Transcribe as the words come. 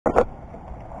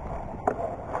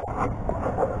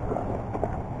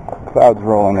clouds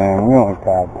rolling in. We only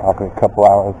got probably a couple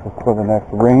hours before the next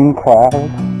rain cloud.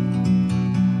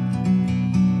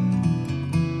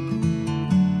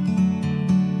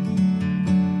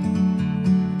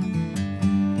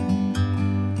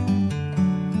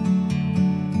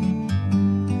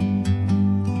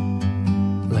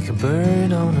 Like a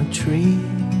bird on a tree,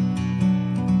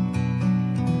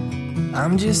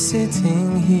 I'm just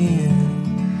sitting here.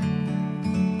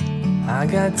 I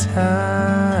got time,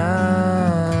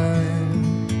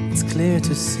 it's clear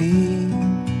to see.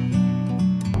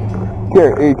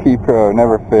 Garrett AT Pro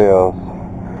never fails.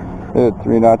 Hit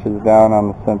 3 notches down on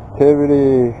the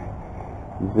sensitivity.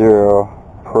 0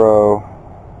 Pro.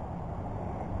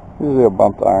 Usually I'll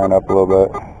bump the iron up a little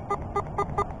bit.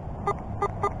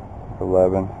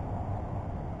 11.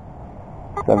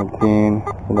 17.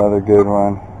 Another good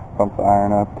one. Bump the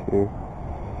iron up too.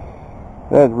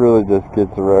 That really just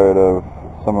gets rid of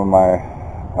some of my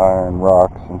iron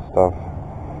rocks and stuff.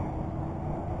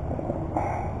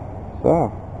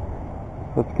 So,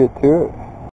 let's get to it.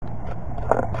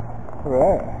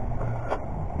 Alright.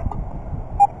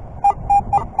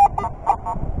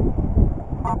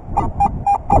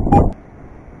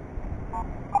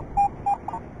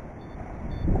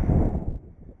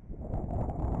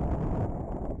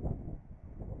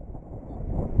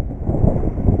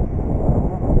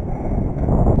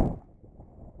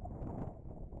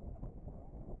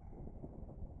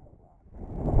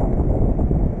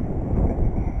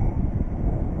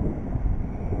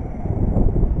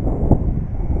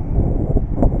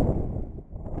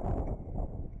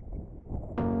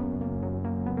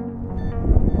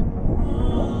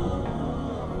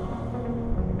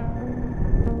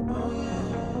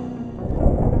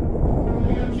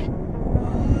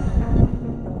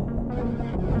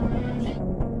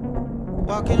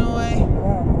 Walking away,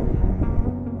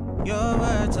 your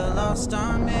words are lost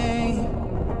on me.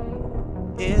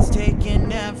 It's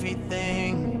taking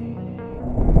everything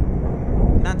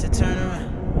not to turn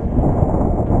around.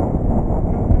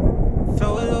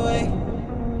 Throw it away,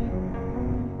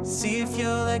 see if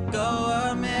you'll let go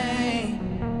of me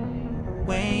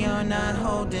when you're not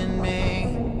holding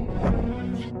me.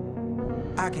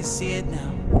 I can see it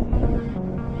now.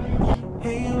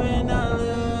 Hey, when I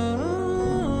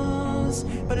lose,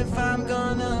 but if I'm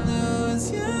gonna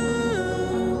lose you,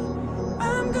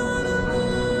 I'm gonna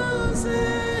lose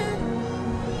it.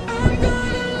 I'm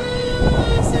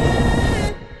gonna lose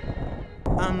it.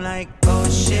 I'm like, oh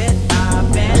shit,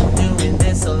 I've been doing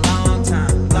this a long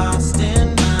time. Lost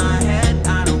in my head,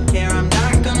 I don't care, I'm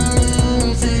not gonna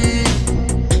lose it.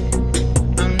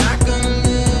 I'm not gonna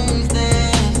lose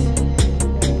this.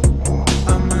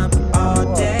 I'm up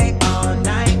all day, all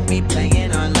night,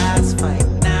 replaying our last fight.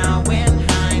 Now in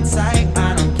hindsight,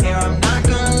 I don't care, I'm not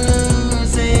gonna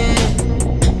lose it.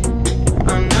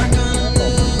 I'm not gonna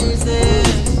lose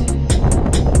this.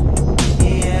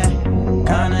 Yeah,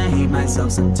 kinda hate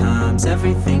myself sometimes.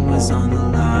 Everything was on the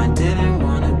line. Didn't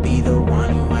wanna be the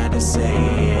one who had to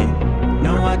say it.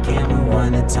 No, I can't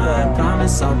rewind the time.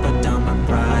 Promise I'll put down my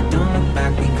pride. Don't look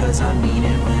back because I mean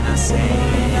it when I say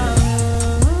it.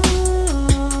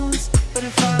 But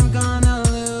if I'm gonna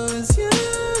lose you,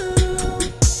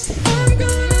 I'm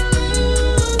gonna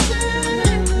lose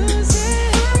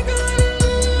it. I'm gonna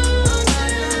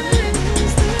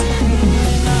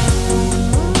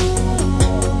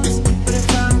lose it. But if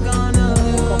I'm gonna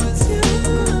lose you,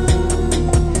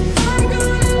 I'm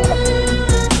gonna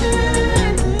lose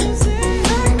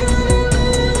it. I'm gonna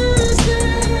lose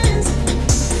this.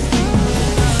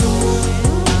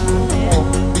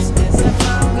 If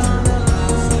I'm gonna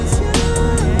lose you,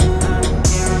 I don't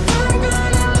care. I'm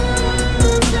gonna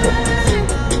lose it. I'm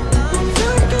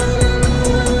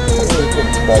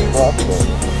gonna lose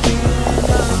it.